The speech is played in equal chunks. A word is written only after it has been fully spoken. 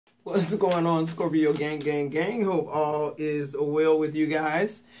What's going on, Scorpio gang, gang, gang? Hope all is well with you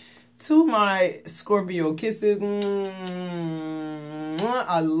guys. To my Scorpio kisses,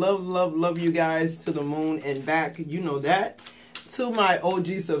 I love you guys to the moon and back. You know that. To my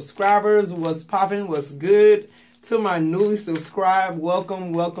OG subscribers, what's popping, what's good? To my newly subscribed,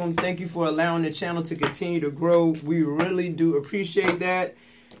 welcome, welcome. Thank you for allowing the channel to continue to grow. We really do appreciate that.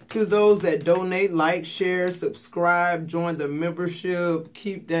 To those that donate, like, share, subscribe, join the membership,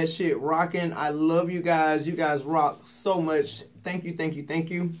 keep that shit rocking. I love you guys. You guys rock so much. Thank you, thank you, thank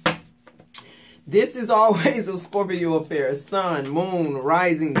you. This is always a Scorpio affair. Sun, Moon,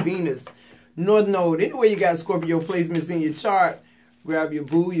 Rising, Venus, North Node. Anyway, you got Scorpio placements in your chart. Grab your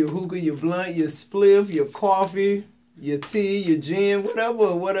boo, your hookah, your blunt, your spliff, your coffee, your tea, your gin,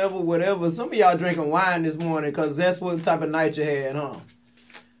 whatever. Some of y'all drinking wine this morning because that's what type of night you had, huh?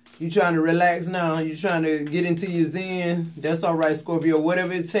 You trying to relax now? You trying to get into your zen? That's all right, Scorpio.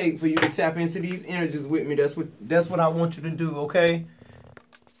 Whatever it takes for you to tap into these energies with me, that's what I want you to do, okay?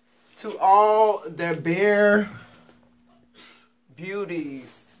 To all the bare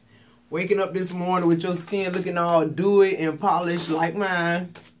beauties, waking up this morning with your skin looking all dewy and polished like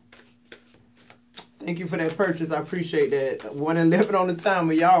mine. Thank you for that purchase. I appreciate that. 111 on the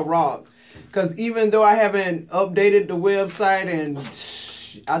timer. Y'all rock. Because even though I haven't updated the website and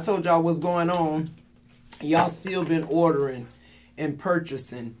I told y'all what's going on, y'all still been ordering and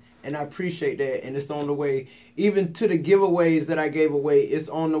purchasing, and I appreciate that, and it's on the way. Even to the giveaways that I gave away, it's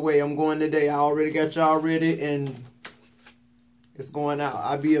on the way. I'm going today. I already got y'all ready, and it's going out.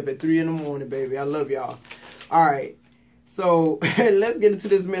 I'll be up at 3 in the morning, baby. I love y'all. All right, so let's get into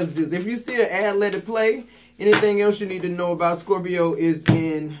this messages. If you see an ad, let it play. Anything else you need to know about Scorpio is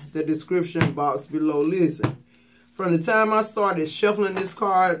in the description box below. Listen. From the time I started shuffling this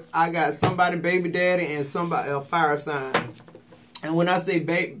card, I got somebody baby daddy and somebody a fire sign. And when I say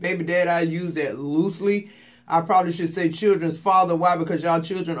baby daddy, I use that loosely. I probably should say children's father. Why? Because y'all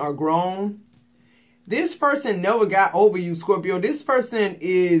children are grown. This person never got over you, Scorpio. This person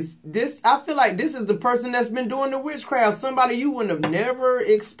is this. I feel like this is the person that's been doing the witchcraft. Somebody you wouldn't have never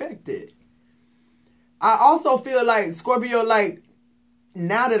expected. I also feel like Scorpio, like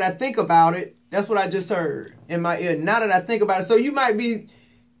now that I think about it, that's what I just heard in my ear. Now that I think about it. So you might be,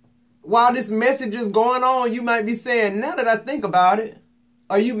 while this message is going on, you might be saying, now that I think about it,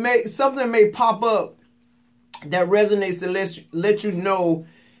 or something may pop up that resonates to let you know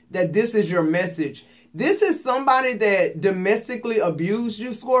that this is your message. This is somebody that domestically abused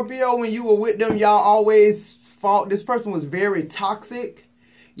you, Scorpio. When you were with them, y'all always fought. This person was very toxic.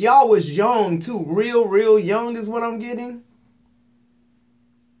 Y'all was young too. Real young is what I'm getting.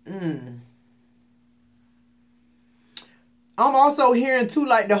 I'm also hearing too,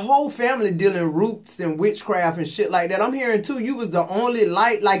 like the whole family dealing roots and witchcraft and shit like that. I'm hearing too, you was the only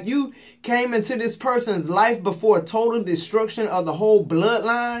light, like you came into this person's life before total destruction of the whole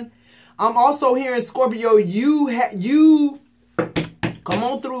bloodline. I'm also hearing, Scorpio, you come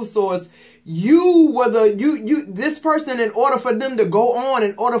on through, source. You were this person, in order for them to go on,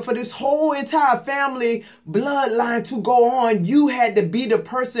 in order for this whole entire family bloodline to go on, you had to be the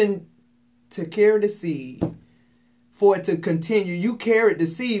person to carry the seed. For it to continue, you carried the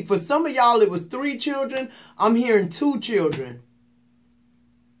seed. For some of y'all, it was 3 children. I'm hearing 2 children.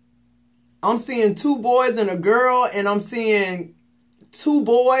 I'm seeing 2 boys and a girl, and I'm seeing 2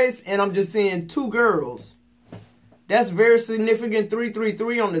 boys, and I'm just seeing 2 girls. That's very significant.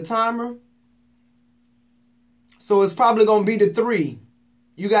 333 on the timer. So it's probably going to be the 3.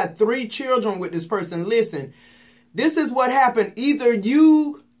 You got 3 children with this person. Listen, this is what happened. Either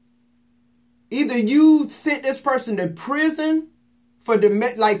you sent this person to prison for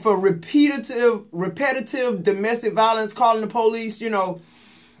repetitive domestic violence, calling the police, you know,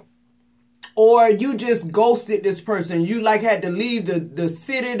 or you just ghosted this person. You like had to leave the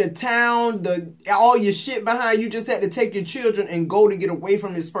city, the town, all your shit behind. You just had to take your children and go to get away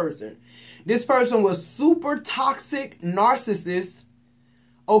from this person. This person was super toxic narcissist.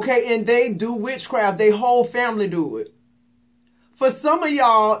 Okay, and they do witchcraft. They whole family do it. For some of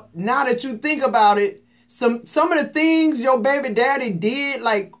y'all, now that you think about it, some of the things your baby daddy did,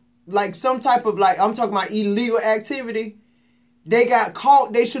 like some type of, like, I'm talking about illegal activity, they got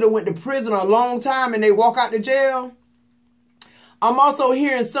caught. They should have went to prison a long time and they walk out to jail. I'm also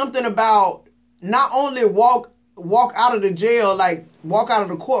hearing something about not only walk out of the jail, like walk out of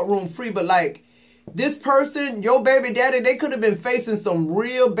the courtroom free, but like this person, your baby daddy, they could have been facing some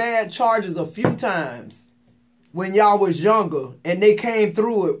real bad charges a few times when y'all was younger, and they came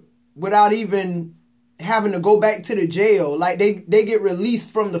through it without even having to go back to the jail. Like they get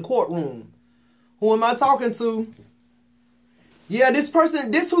released from the courtroom. Who am I talking to? Yeah, this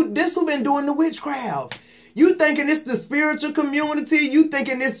person, this who been doing the witchcraft. You thinking it's the spiritual community. You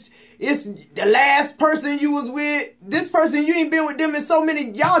thinking it's the last person you was with. This person, you ain't been with them in so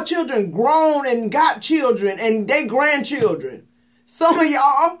many. Y'all children grown and got children and they grandchildren. Some of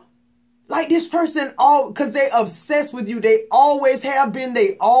y'all, like this person, because they obsessed with you. They always have been.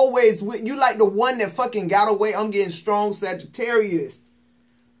 They always with you. Like the one that fucking got away. I'm getting strong Sagittarius.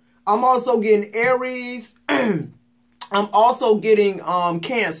 I'm also getting Aries. I'm also getting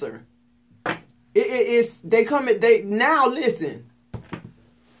Cancer. Now listen.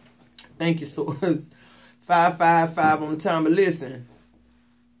 Thank you, Source. 555 on the time, but listen.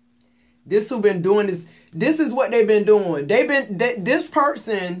 This who been doing this. This is what they've been doing. This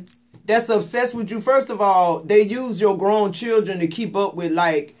person that's obsessed with you. First of all, they use your grown children to keep up with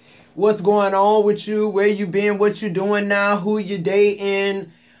like what's going on with you, where you been, what you doing now, who you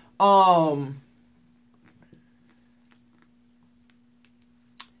dating.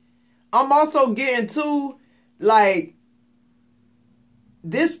 I'm also getting to, like,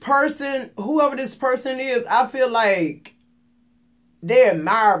 this person, whoever this person is, I feel like they're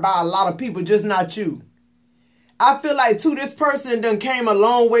admired by a lot of people, just not you. I feel like, too, this person done came a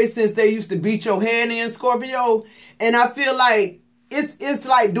long way since they used to beat your head in, Scorpio. And I feel like it's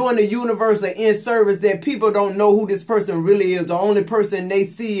like doing the universe an in-service that people don't know who this person really is. The only person they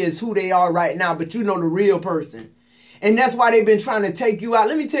see is who they are right now, but you know the real person. And that's why they've been trying to take you out.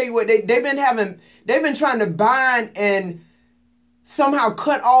 Let me tell you what they've been trying to bind and somehow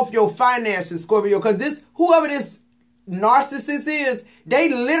cut off your finances, Scorpio. Because whoever this narcissist is,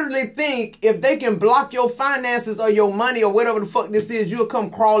 they literally think if they can block your finances or your money or whatever the fuck this is, you'll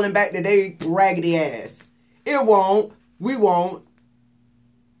come crawling back to their raggedy ass. It won't. We won't.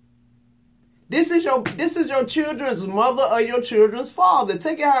 This is your children's mother or your children's father.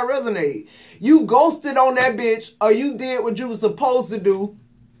 Take it how it resonates. You ghosted on that bitch, or you did what you were supposed to do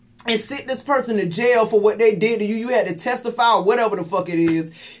and sent this person to jail for what they did to you. You had to testify or whatever the fuck it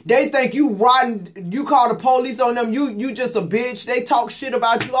is. They think you rotten. You call the police on them. You just a bitch. They talk shit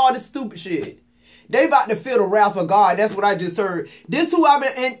about you. All this stupid shit. They about to feel the wrath of God. That's what I just heard. This who I've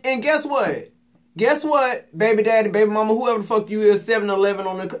been. And guess what? Guess what? Baby daddy, baby mama, whoever the fuck you is, 7-Eleven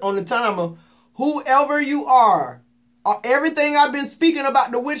on the timer. Whoever you are, everything I've been speaking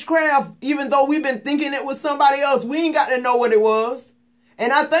about the witchcraft, even though we've been thinking it was somebody else, we ain't got to know what it was.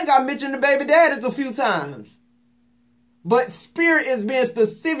 And I think I mentioned the baby daddies a few times. But Spirit is being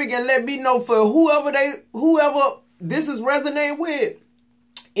specific and let me know for whoever this is resonating with.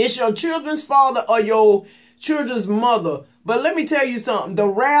 It's your children's father or your children's mother. But let me tell you something. The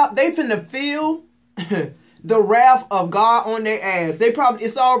wrath, they finna feel the wrath of God on their ass.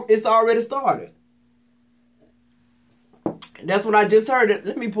 It's already started. That's what I just heard.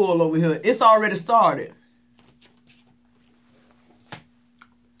 Let me pull over here. It's already started.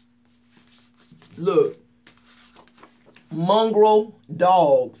 Look. Mongrel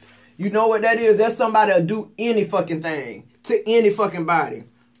dogs. You know what that is? That's somebody that'll do any fucking thing to any fucking body.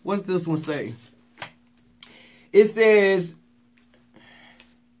 What's this one say? It says,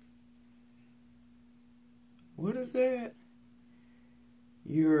 what is that?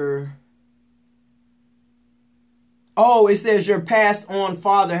 It says your passed on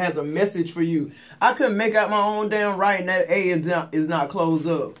father has a message for you. I couldn't make out my own damn writing. That A is not closed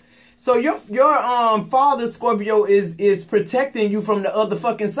up. So your father, Scorpio, is protecting you from the other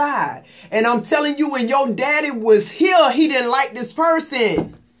fucking side. And I'm telling you, when your daddy was here, he didn't like this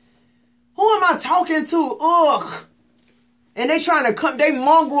person. Who am I talking to? Ugh. And they trying to come, they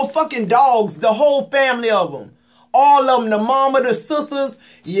mongrel fucking dogs, the whole family of them. All of them, the mama, the sisters.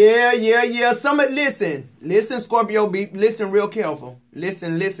 Yeah. Listen, Scorpio, listen real careful.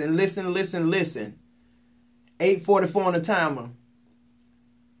 Listen. 8:44 on the timer.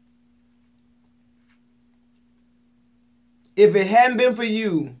 If it hadn't been for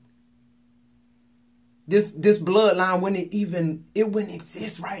you, this bloodline wouldn't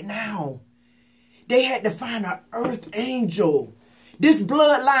exist right now. They had to find an earth angel. This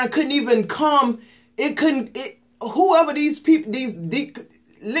bloodline couldn't even come. Whoever these people,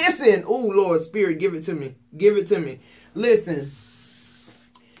 listen. Oh, Lord, Spirit, give it to me. Listen.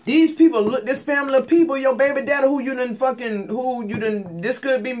 These people, look, this family of people, your baby daddy, this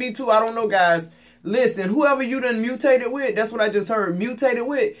could be me too. I don't know, guys. Listen, whoever you done mutated with, that's what I just heard, mutated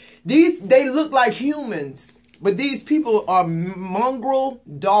with. They look like humans. But these people are mongrel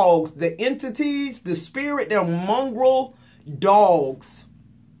dogs. The entities, the spirit, they're mongrel dogs.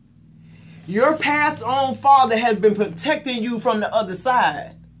 Your passed on father has been protecting you from the other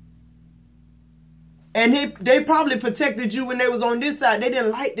side. And they probably protected you when they was on this side. They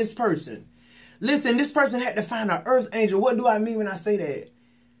didn't like this person. Listen, this person had to find an earth angel. What do I mean when I say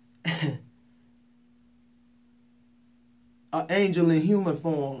that? An angel in human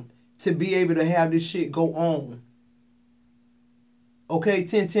form to be able to have this shit go on. Okay,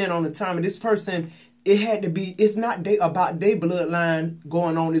 10-10 on the timer. This person, it had to be, it's not about their bloodline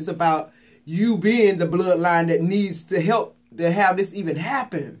going on. It's about you being the bloodline that needs to help to have this even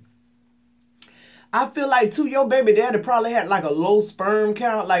happen. I feel like, too, your baby daddy probably had like a low sperm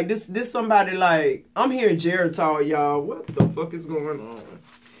count. Like, this somebody like, I'm hearing Geritol, y'all. What the fuck is going on?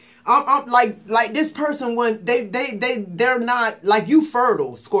 I'm like this person, when they're not, like, you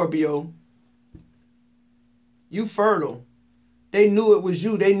fertile, Scorpio. You fertile. They knew it was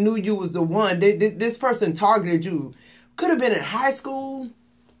you. They knew you was the one. This person targeted you. Could have been in high school.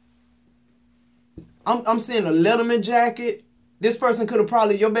 I'm seeing a Letterman jacket. This person could have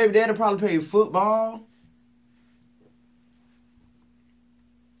probably, your baby daddy probably played football.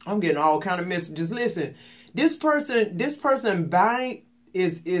 I'm getting all kind of messages. Listen, this person buying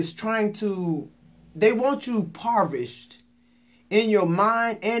is trying to, they want you impoverished in your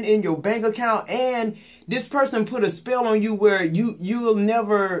mind and in your bank account. And this person put a spell on you where you'll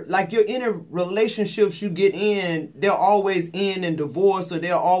never, like, your inner relationships you get in, they'll always end in divorce, or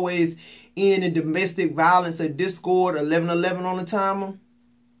they'll always end in domestic violence or discord. 11-11 on the timer.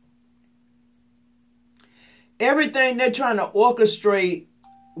 Everything they're trying to orchestrate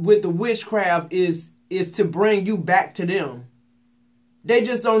with the witchcraft is to bring you back to them. They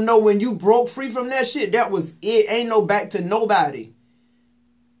just don't know when you broke free from that shit, that was it. Ain't no back to nobody.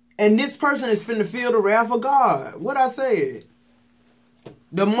 And this person is finna feel the wrath of God. What I said?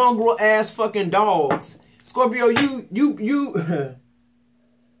 The mongrel ass fucking dogs. Scorpio, you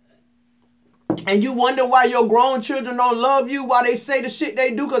and you wonder why your grown children don't love you, why they say the shit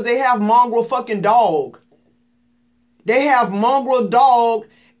they do, because they have mongrel fucking dog. They have mongrel dog,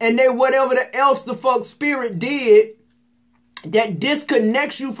 and they whatever else the fuck spirit did that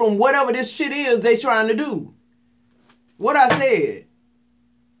disconnects you from whatever this shit is they trying to do. What I said.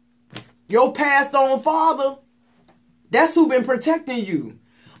 Your passed on father, that's who been protecting you.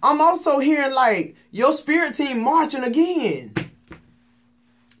 I'm also hearing like your spirit team marching again.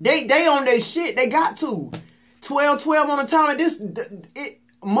 They on their shit. They got to. 12-12 on the time.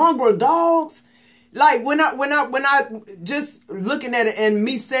 Mongrel dogs. Like when I just looking at it and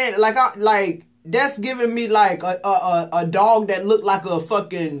me saying like that's giving me like a dog that looked like a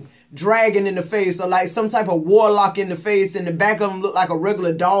fucking dragon in the face, or like some type of warlock in the face, and the back of them look like a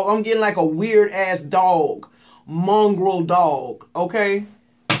regular dog. I'm getting like a weird ass dog. Mongrel dog. Okay?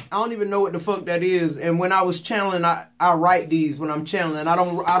 I don't even know what the fuck that is. And when I was channeling, I write these when I'm channeling. I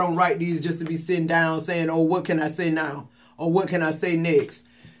don't write these just to be sitting down saying, oh, what can I say now? Or what can I say next?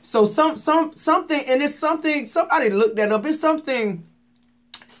 So something, and it's something, somebody looked that up. It's something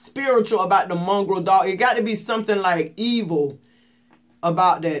spiritual about the mongrel dog. It got to be something like evil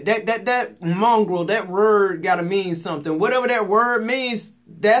about that. That mongrel, that word got to mean something. Whatever that word means,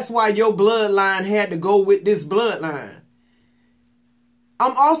 that's why your bloodline had to go with this bloodline.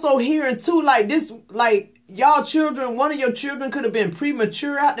 I'm also hearing too, like this, like y'all children, one of your children could have been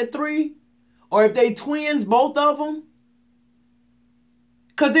premature out the 3, or if they twins, both of them.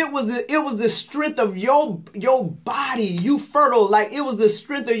 Cause it was the strength of your body, you fertile, like it was the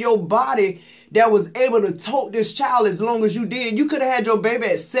strength of your body that was able to tote this child as long as you did. You could have had your baby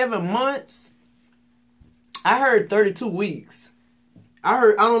at 7 months. I heard 32 weeks. I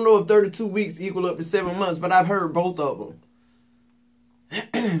don't know if 32 weeks equal up to 7 months, but I've heard both of them.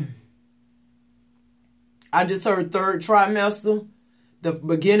 I just heard 3rd trimester, the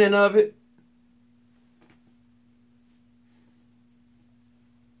beginning of it.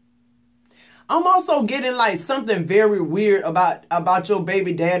 I'm also getting like something very weird about your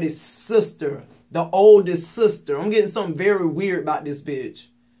baby daddy's sister, the oldest sister. I'm getting something very weird about this bitch.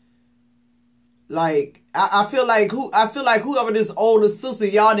 Like I feel like whoever this older sister,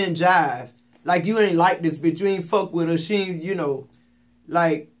 y'all didn't jive. Like you ain't like this bitch. You ain't fuck with her. She ain't, you know.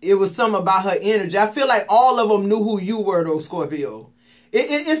 Like, it was something about her energy. I feel like all of them knew who you were, though, Scorpio.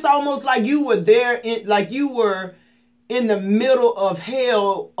 It's almost like you were there, like you were in the middle of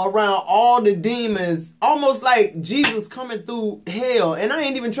hell around all the demons. Almost like Jesus coming through hell. And I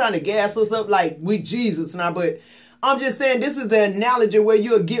ain't even trying to gas us up like we Jesus now, but I'm just saying this is the analogy where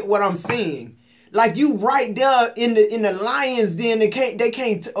you'll get what I'm saying. Like you right there in the lion's den, they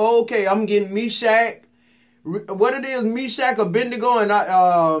can't, okay, I'm getting Meshach. What it is, Meshach, Abednego, and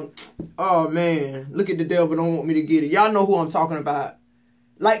oh man, look at the devil, don't want me to get it. Y'all know who I'm talking about.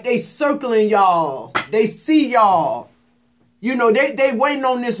 Like they circling y'all. They see y'all. You know, they waiting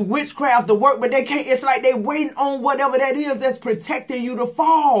on this witchcraft to work, but they can't. It's like they waiting on whatever that is that's protecting you to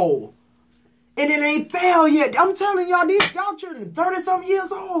fall. And it ain't failed yet. I'm telling y'all, y'all children 30-something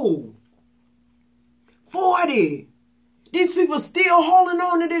years old. 40. These people still holding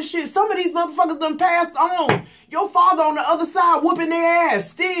on to this shit. Some of these motherfuckers done passed on. Your father on the other side whooping their ass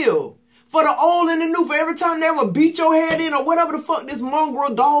still. For the old and the new. For every time they ever beat your head in or whatever the fuck this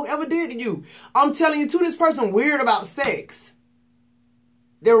mongrel dog ever did to you. I'm telling you, this person weird about sex.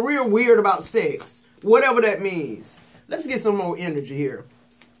 They're real weird about sex. Whatever that means. Let's get some more energy here.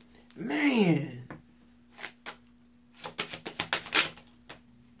 Man.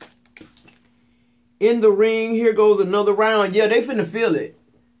 In the ring, here goes another round. Yeah, they finna feel it.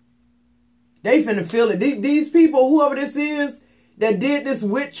 They finna feel it. These people, whoever this is, that did this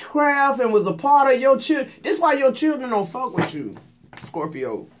witchcraft and was a part of your children. This is why your children don't fuck with you,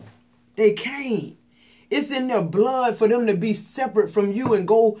 Scorpio. They can't. It's in their blood for them to be separate from you and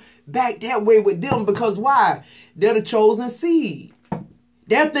go back that way with them. Because why? They're the chosen seed.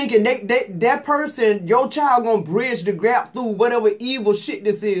 They're thinking that person, your child, gonna bridge the gap through whatever evil shit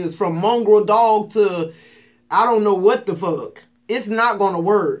this is, from mongrel dog to I don't know what the fuck. It's not gonna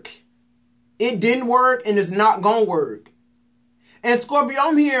work. It didn't work and it's not gonna work. And Scorpio,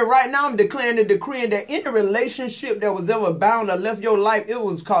 I'm here right now. I'm declaring and decreeing that any relationship that was ever bound or left your life, it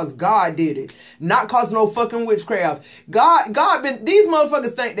was because God did it. Not cause no fucking witchcraft. God been, these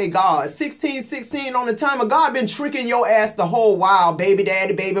motherfuckers think they God. 16 on the timer. God been tricking your ass the whole while, baby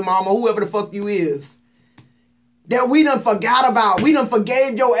daddy, baby mama, whoever the fuck you is. That we done forgot about. We done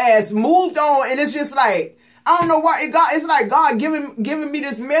forgave your ass, moved on, and it's just like, I don't know why it's like God giving me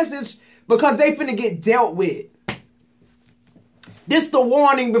this message because they finna get dealt with. This the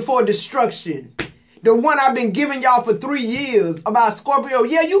warning before destruction. The one I've been giving y'all for 3 years about Scorpio.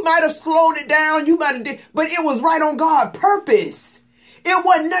 Yeah, you might have slowed it down. You might have but it was right on God's purpose. It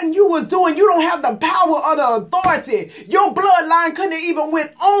wasn't nothing you was doing. You don't have the power or the authority. Your bloodline couldn't have even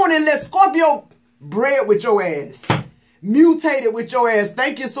went on and let Scorpio bread with your ass. Mutated with your ass.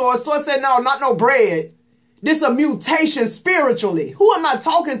 Thank you, Source. Source said, no, not no bread. This a mutation spiritually. Who am I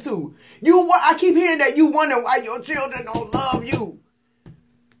talking to? I keep hearing that you wonder why your children don't love you.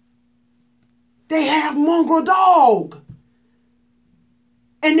 They have mongrel dog.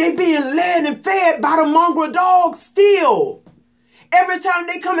 And they being led and fed by the mongrel dog still. Every time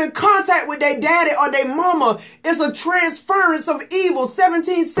they come in contact with their daddy or their mama, it's a transference of evil.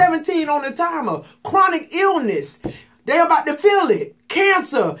 1717 on the timer. Chronic illness. They about to feel it.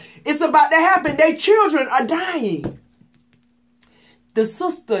 Cancer. It's about to happen. Their children are dying. The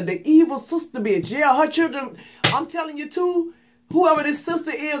sister, the evil sister bitch. Yeah, her children, I'm telling you too, whoever this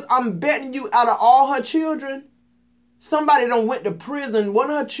sister is, I'm betting you out of all her children, somebody done went to prison. One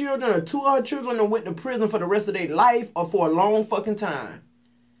of her children or two of her children done went to prison for the rest of their life or for a long fucking time.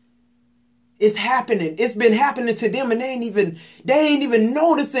 It's happening. It's been happening to them and they ain't even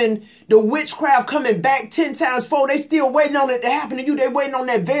noticing the witchcraft coming back 10 times 4. They still waiting on it to happen to you. They waiting on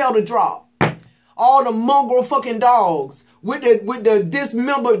that veil to drop. All the mongrel fucking dogs with the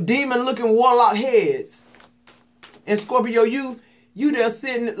dismembered demon looking warlock heads. And Scorpio, you there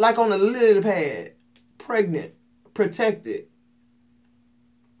sitting like on a lily pad, pregnant, protected.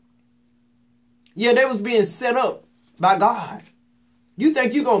 Yeah, they was being set up by God. You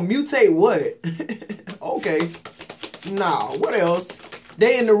think you gonna mutate what? Okay. Nah, what else?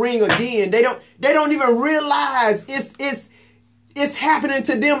 They in the ring again. They don't even realize it's happening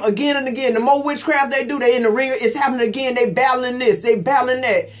to them again and again. The more witchcraft they do, they in the ring. It's happening again. They battling this. They battling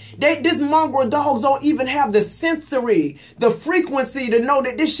that. This mongrel dogs don't even have the sensory, the frequency to know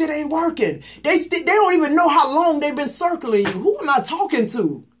that this shit ain't working. They don't even know how long they've been circling you. Who am I talking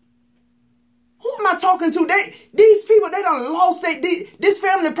to? Who am I talking to? These people, they done lost this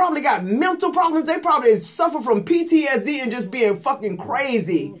family probably got mental problems. They probably suffer from PTSD and just being fucking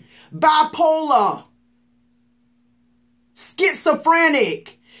crazy. Bipolar.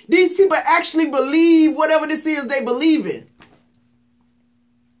 Schizophrenic. These people actually believe whatever this is they believe in.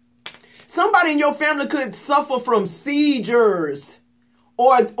 Somebody in your family could suffer from seizures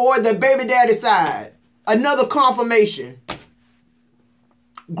or the baby daddy side. Another confirmation.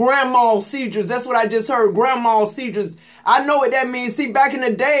 Grand mal seizures. That's what I just heard. Grand mal seizures. I know what that means. See, back in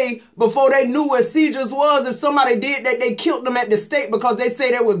the day, before they knew what seizures was, if somebody did that, they killed them at the stake because they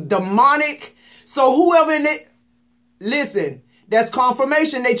say that was demonic. So whoever in it, listen, that's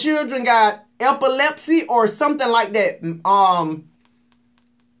confirmation. Their children got epilepsy or something like that.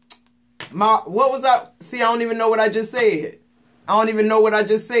 What was that? See, I don't even know what I just said. I don't even know what I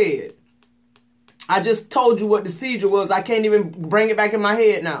just said. I just told you what the seizure was. I can't even bring it back in my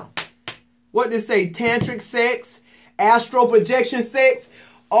head now. What did it say? Tantric sex? Astral projection sex?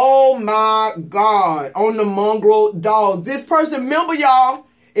 Oh my God. On the mongrel dog. This person, remember y'all,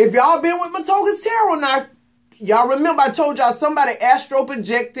 If y'all been with Matoga's Tarot now, y'all remember I told y'all somebody astro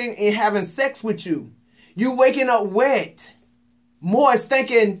projecting and having sex with you. You waking up wet. Moist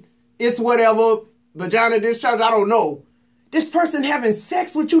thinking it's whatever, vagina discharge, I don't know. This person having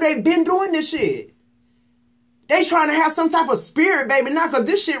sex with you, they been doing this shit. They trying to have some type of spirit, baby. Now, because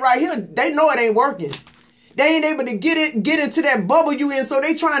this shit right here, they know it ain't working. They ain't able to get into that bubble you in, so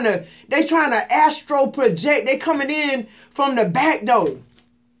they trying to astro project. They coming in from the back door.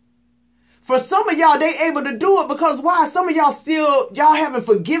 For some of y'all, they able to do it because why? Some of y'all haven't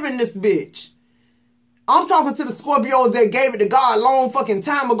forgiven this bitch. I'm talking to the Scorpios that gave it to God a long fucking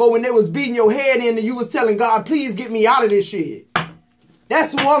time ago when they was beating your head in and you was telling God, please get me out of this shit.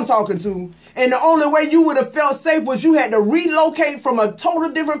 That's who I'm talking to. And the only way you would have felt safe was you had to relocate from a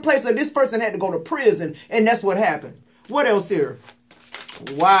total different place, or this person had to go to prison. And that's what happened. What else here?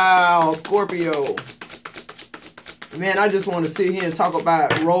 Wow, Scorpio. Man, I just want to sit here and talk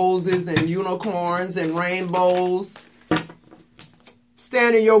about roses and unicorns and rainbows.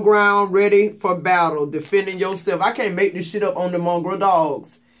 Standing your ground, ready for battle, defending yourself. I can't make this shit up on the mongrel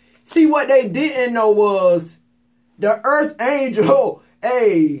dogs. See, what they didn't know was the earth angel.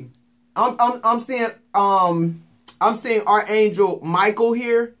 Hey, I'm seeing Archangel Michael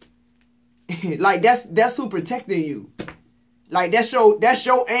here. Like that's who protecting you. Like that's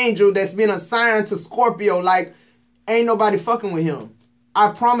your angel that's been assigned to Scorpio. Like ain't nobody fucking with him.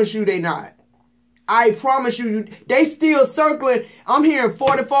 I promise you they not. I promise you, they still circling. I'm hearing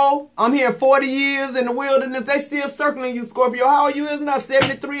 44. I'm hearing 40 years in the wilderness. They still circling you, Scorpio. How old you is now?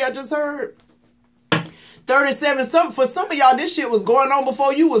 73, I just heard. 37. For some of y'all, this shit was going on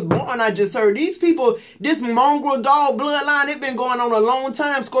before you was born, I just heard. These people, this mongrel dog bloodline, it been going on a long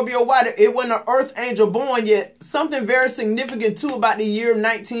time, Scorpio. Why? It wasn't an earth angel born yet. Something very significant, too, about the year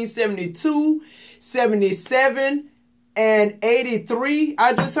 1972, 77, and 83,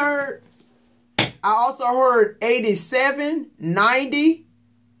 I just heard. I also heard 87, 90.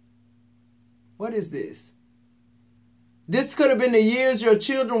 What is this? This could have been the years your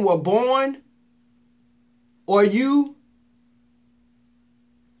children were born. Or you.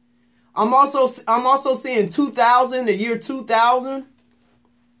 I'm also seeing 2000, the year 2000.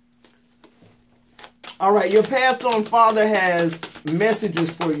 All right, your passed on father has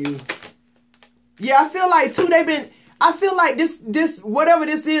messages for you. Yeah, I feel like too I feel like this whatever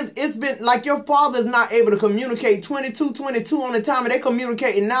this is, it's been like your father's not able to communicate 22 on the time, and they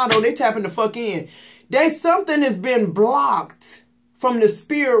communicating now though. They tapping the fuck in. Something has been blocked from the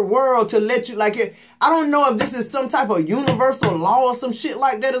spirit world to let you like it. I don't know if this is some type of universal law or some shit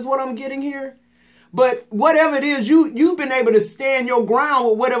like that is what I'm getting here. But whatever it is, you've been able to stand your ground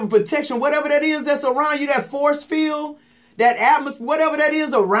with whatever protection, whatever that is that's around you, that force field, that atmosphere, whatever that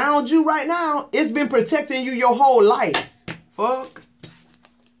is around you right now, it's been protecting you your whole life. Fuck.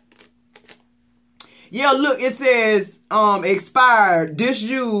 Yeah, look, it says expired,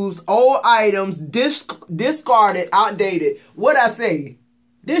 disused, old items, discarded, outdated. What I say?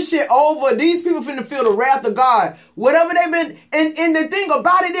 This shit over. These people finna feel the wrath of God. Whatever they been, and the thing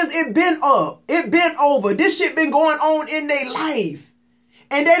about it is, it been up. It been over. This shit been going on in their life.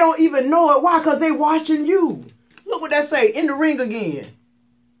 And they don't even know it. Why? Because they watching you. Look what that say. In the ring again.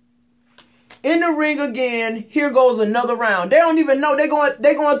 In the ring again. Here goes another round. They don't even know they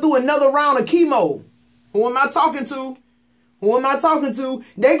going through another round of chemo. Who am I talking to? Who am I talking to?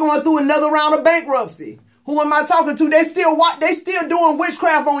 They going through another round of bankruptcy. Who am I talking to? They still doing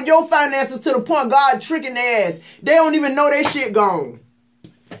witchcraft on your finances to the point God tricking their ass. They don't even know their shit gone.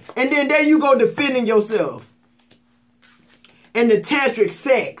 And then there you go defending yourself. And the tantric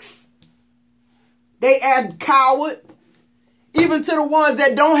sex. They add coward. Even to the ones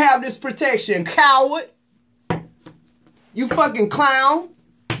that don't have this protection. Coward. You fucking clown.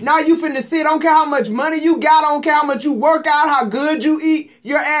 Now you finna sit. I don't care how much money you got. I don't care how much you work out. How good you eat.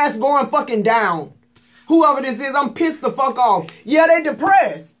 Your ass going fucking down. Whoever this is, I'm pissed the fuck off. Yeah, they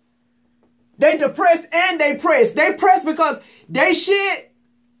depressed. They depressed and they pressed. They pressed because they shit.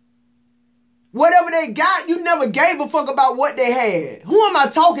 Whatever they got, you never gave a fuck about what they had. Who am I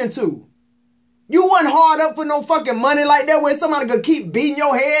talking to? You wasn't hard up for no fucking money like that where somebody could keep beating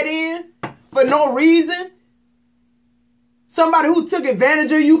your head in for no reason. Somebody who took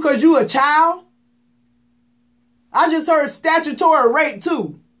advantage of you because you a child. I just heard statutory rape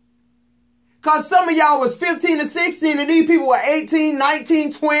too. Because some of y'all was 15 to 16 and these people were 18,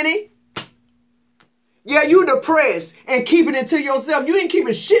 19, 20. Yeah, you depressed and keeping it to yourself. You ain't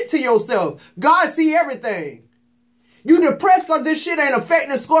keeping shit to yourself. God see everything. You depressed because this shit ain't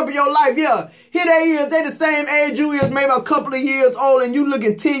affecting Scorpio life. Yeah, here they is. They the same age you is, maybe a couple of years old, and you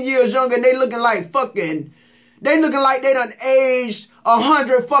looking 10 years younger, and they looking like fucking They looking like they done aged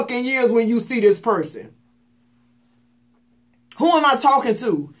 100 fucking years when you see this person. Who am I talking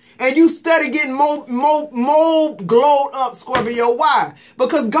to? And you steady getting more glowed up, Scorpio. Why?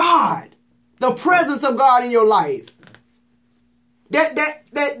 Because God, the presence of God in your life.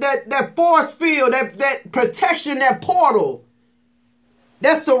 That force field, that protection, that portal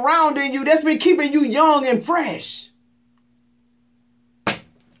that's surrounding you, that's been keeping you young and fresh.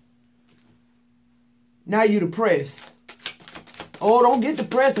 Now you depressed. Oh, don't get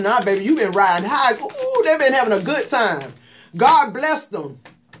depressed now, baby. You been riding high. Ooh, they've been having a good time. God blessed them.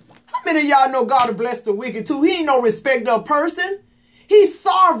 How many of y'all know God will bless the wicked too? He ain't no respecter of person. He's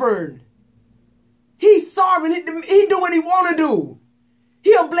sovereign. He's sovereign. He do what he want to do.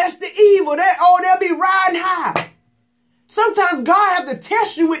 He'll bless the evil. They'll be riding high. Sometimes God have to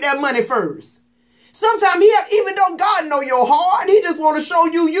test you with that money first. Sometimes even though God know your heart, he just want to show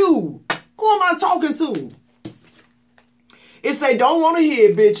you you. Who am I talking to? It say, don't want to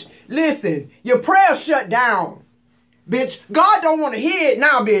hear it, bitch. Listen, your prayer shut down. Bitch, God don't want to hear it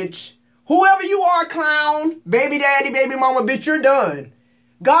now, bitch. Whoever you are, clown, baby daddy, baby mama, bitch, you're done.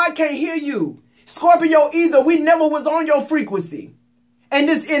 God can't hear you. Scorpio, either we never was on your frequency. And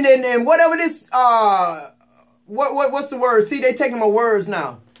this, and whatever this, what's the word? See, they taking my words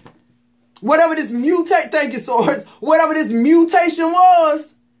now. Whatever this thank you, Swords. Whatever this mutation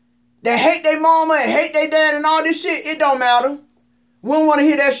was, they hate their mama and hate their dad and all this shit, it don't matter. We don't want to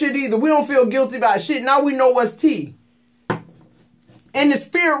hear that shit either. We don't feel guilty about shit. Now we know what's tea. In the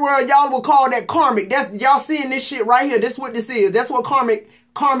spirit world, y'all will call that karmic. That's y'all seeing this shit right here. This what this is. That's what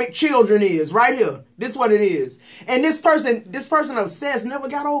karmic children is right here. This what it is. And this person obsessed never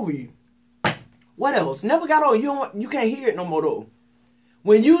got over you. What else? Never got over you. You can't hear it no more though.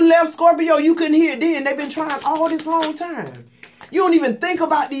 When you left Scorpio, you couldn't hear it then. They've been trying all this long time. You don't even think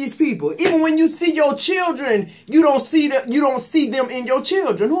about these people. Even when you see your children, you don't see them in your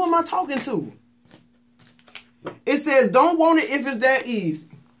children. Who am I talking to? It says, don't want it if it's that easy.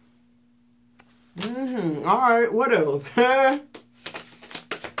 All right, what else?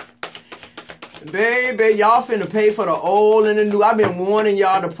 Baby, y'all finna pay for the old and the new. I've been warning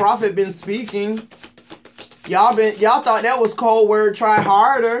y'all. The prophet been speaking. Y'all thought that was cold word. Try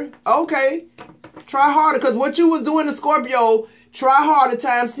harder. Okay. Try harder. Because what you was doing to Scorpio, try harder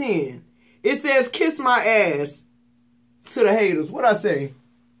times 10. It says, kiss my ass to the haters. What I say?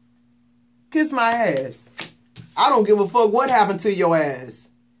 Kiss my ass. I don't give a fuck what happened to your ass.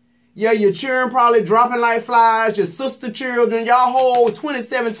 Yeah, your children probably dropping like flies. Your sister children. Y'all whole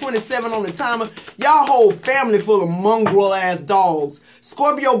 27 on the timer. Y'all whole family full of mongrel ass dogs.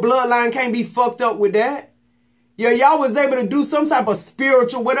 Scorpio bloodline can't be fucked up with that. Yeah, y'all was able to do some type of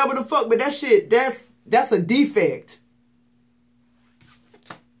spiritual whatever the fuck. But that shit, that's a defect.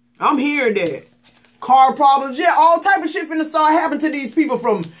 I'm hearing that. Car problems. Yeah, all type of shit finna start happening to these people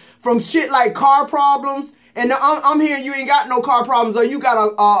from shit like car problems. And I'm hearing you ain't got no car problems, or you got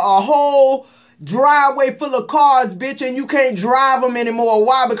a whole driveway full of cars, bitch, and you can't drive them anymore.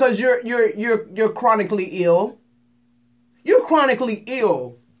 Why? Because you're chronically ill. You're chronically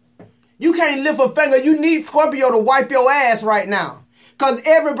ill. You can't lift a finger. You need Scorpio to wipe your ass right now. Because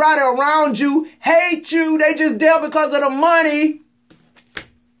everybody around you hate you. They just there because of the money.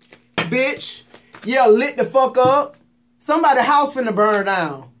 Bitch. Yeah, lit the fuck up. Somebody's house finna burn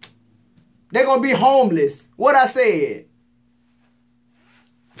down. They're going to be homeless. What I said.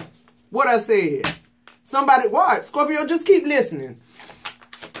 What I said. Somebody, what? Scorpio, just keep listening.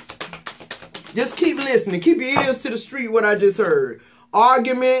 Just keep listening. Keep your ears to the street, what I just heard.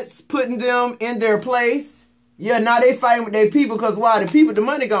 Arguments, putting them in their place. Yeah, now they fighting with their people because why? The people, the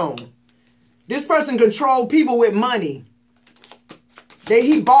money gone. This person control people with money.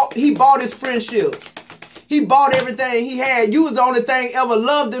 He bought his friendships. He bought everything he had. You was the only thing ever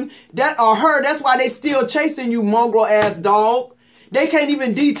loved him. That or her. That's why they still chasing you, mongrel ass dog. They can't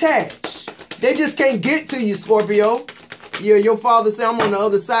even detach. They just can't get to you, Scorpio. Yeah, your father said, I'm on the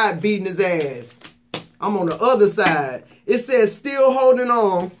other side beating his ass. I'm on the other side. It says still holding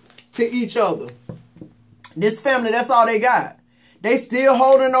on to each other. This family, that's all they got. They still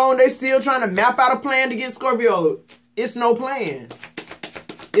holding on. They still trying to map out a plan to get Scorpio. It's no plan.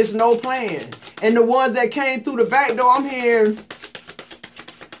 It's no plan. And the ones that came through the back door, I'm hearing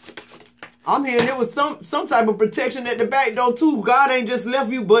there was some type of protection at the back door too. God ain't just left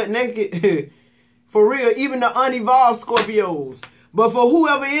you butt naked. For real, even the unevolved Scorpios. But for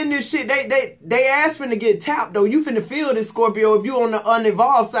whoever in this shit, they ask finna get tapped though. You finna feel this, Scorpio, if you on the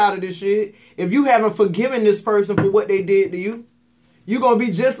unevolved side of this shit. If you haven't forgiven this person for what they did to you. You gonna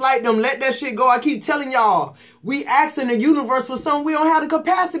be just like them. Let that shit go. I keep telling y'all, we asking the universe for something we don't have the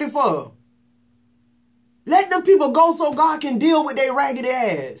capacity for. Let them people go so God can deal with their ragged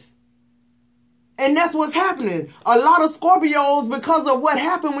ass. And that's what's happening. A lot of Scorpios, because of what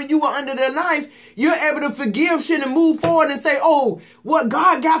happened when you were under their knife, you're able to forgive shit and move forward and say, oh, what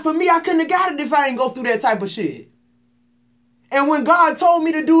God got for me, I couldn't have got it if I ain't go through that type of shit. And when God told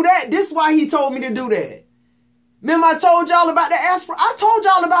me to do that, this is why he told me to do that. Remember I told y'all about the astral? I told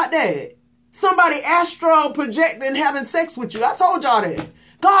y'all about that. Somebody astral projecting having sex with you. I told y'all that.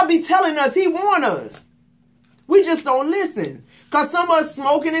 God be telling us, he warned us. We just don't listen. Because some of us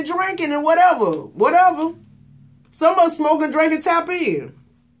smoking and drinking and whatever. Some of us smoking, drinking, tap in.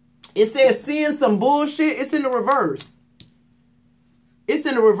 It says seeing some bullshit. It's in the reverse. It's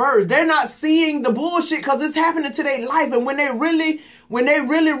in the reverse. They're not seeing the bullshit because it's happening to their life. And when they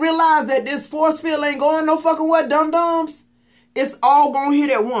really realize that this force field ain't going no fucking what, dum-dums, it's all going to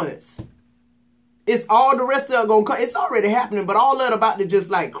hit at once. It's all the rest of it going to come. It's already happening, but all that about to just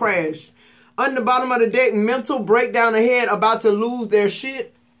like crash. On the bottom of the deck, mental breakdown ahead, about to lose their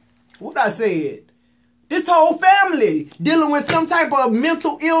shit. What I said? This whole family dealing with some type of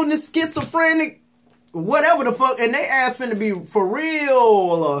mental illness, schizophrenic, whatever the fuck, and they ass finna be for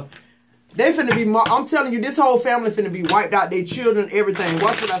real. They finna be, I'm telling you, this whole family finna be wiped out, their children, everything.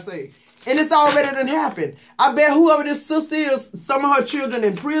 Watch what I say. And it's already done happened. I bet whoever this sister is, some of her children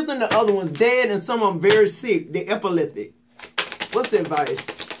in prison, the other one's dead, and some of them very sick. They're epileptic. What's the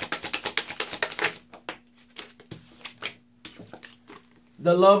advice?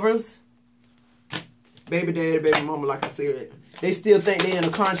 The lovers, baby daddy, baby mama, like I said, they still think they in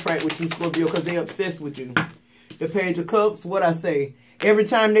a contract with you, Scorpio, because they obsessed with you. The Page of Cups, what I say, every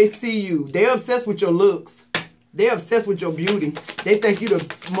time they see you, they're obsessed with your looks. They're obsessed with your beauty. They think you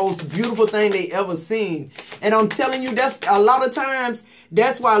the most beautiful thing they ever seen. And I'm telling you, that's a lot of times,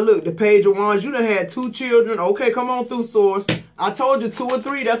 that's why, look, the Page of Wands, you done had 2 children. Okay, come on through, Source. I told you 2 or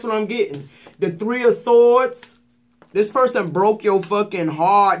 3, that's what I'm getting. The 3 of Swords. This person broke your fucking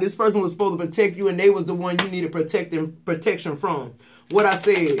heart. This person was supposed to protect you, and they was the one you needed protection from. What I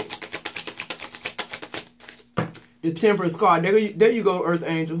said. The Temperance card. There you go, Earth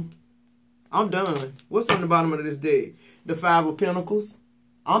Angel. I'm done. What's on the bottom of this deck? The 5 of Pentacles.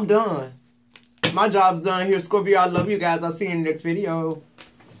 I'm done. My job's done here, Scorpio. I love you guys. I'll see you in the next video.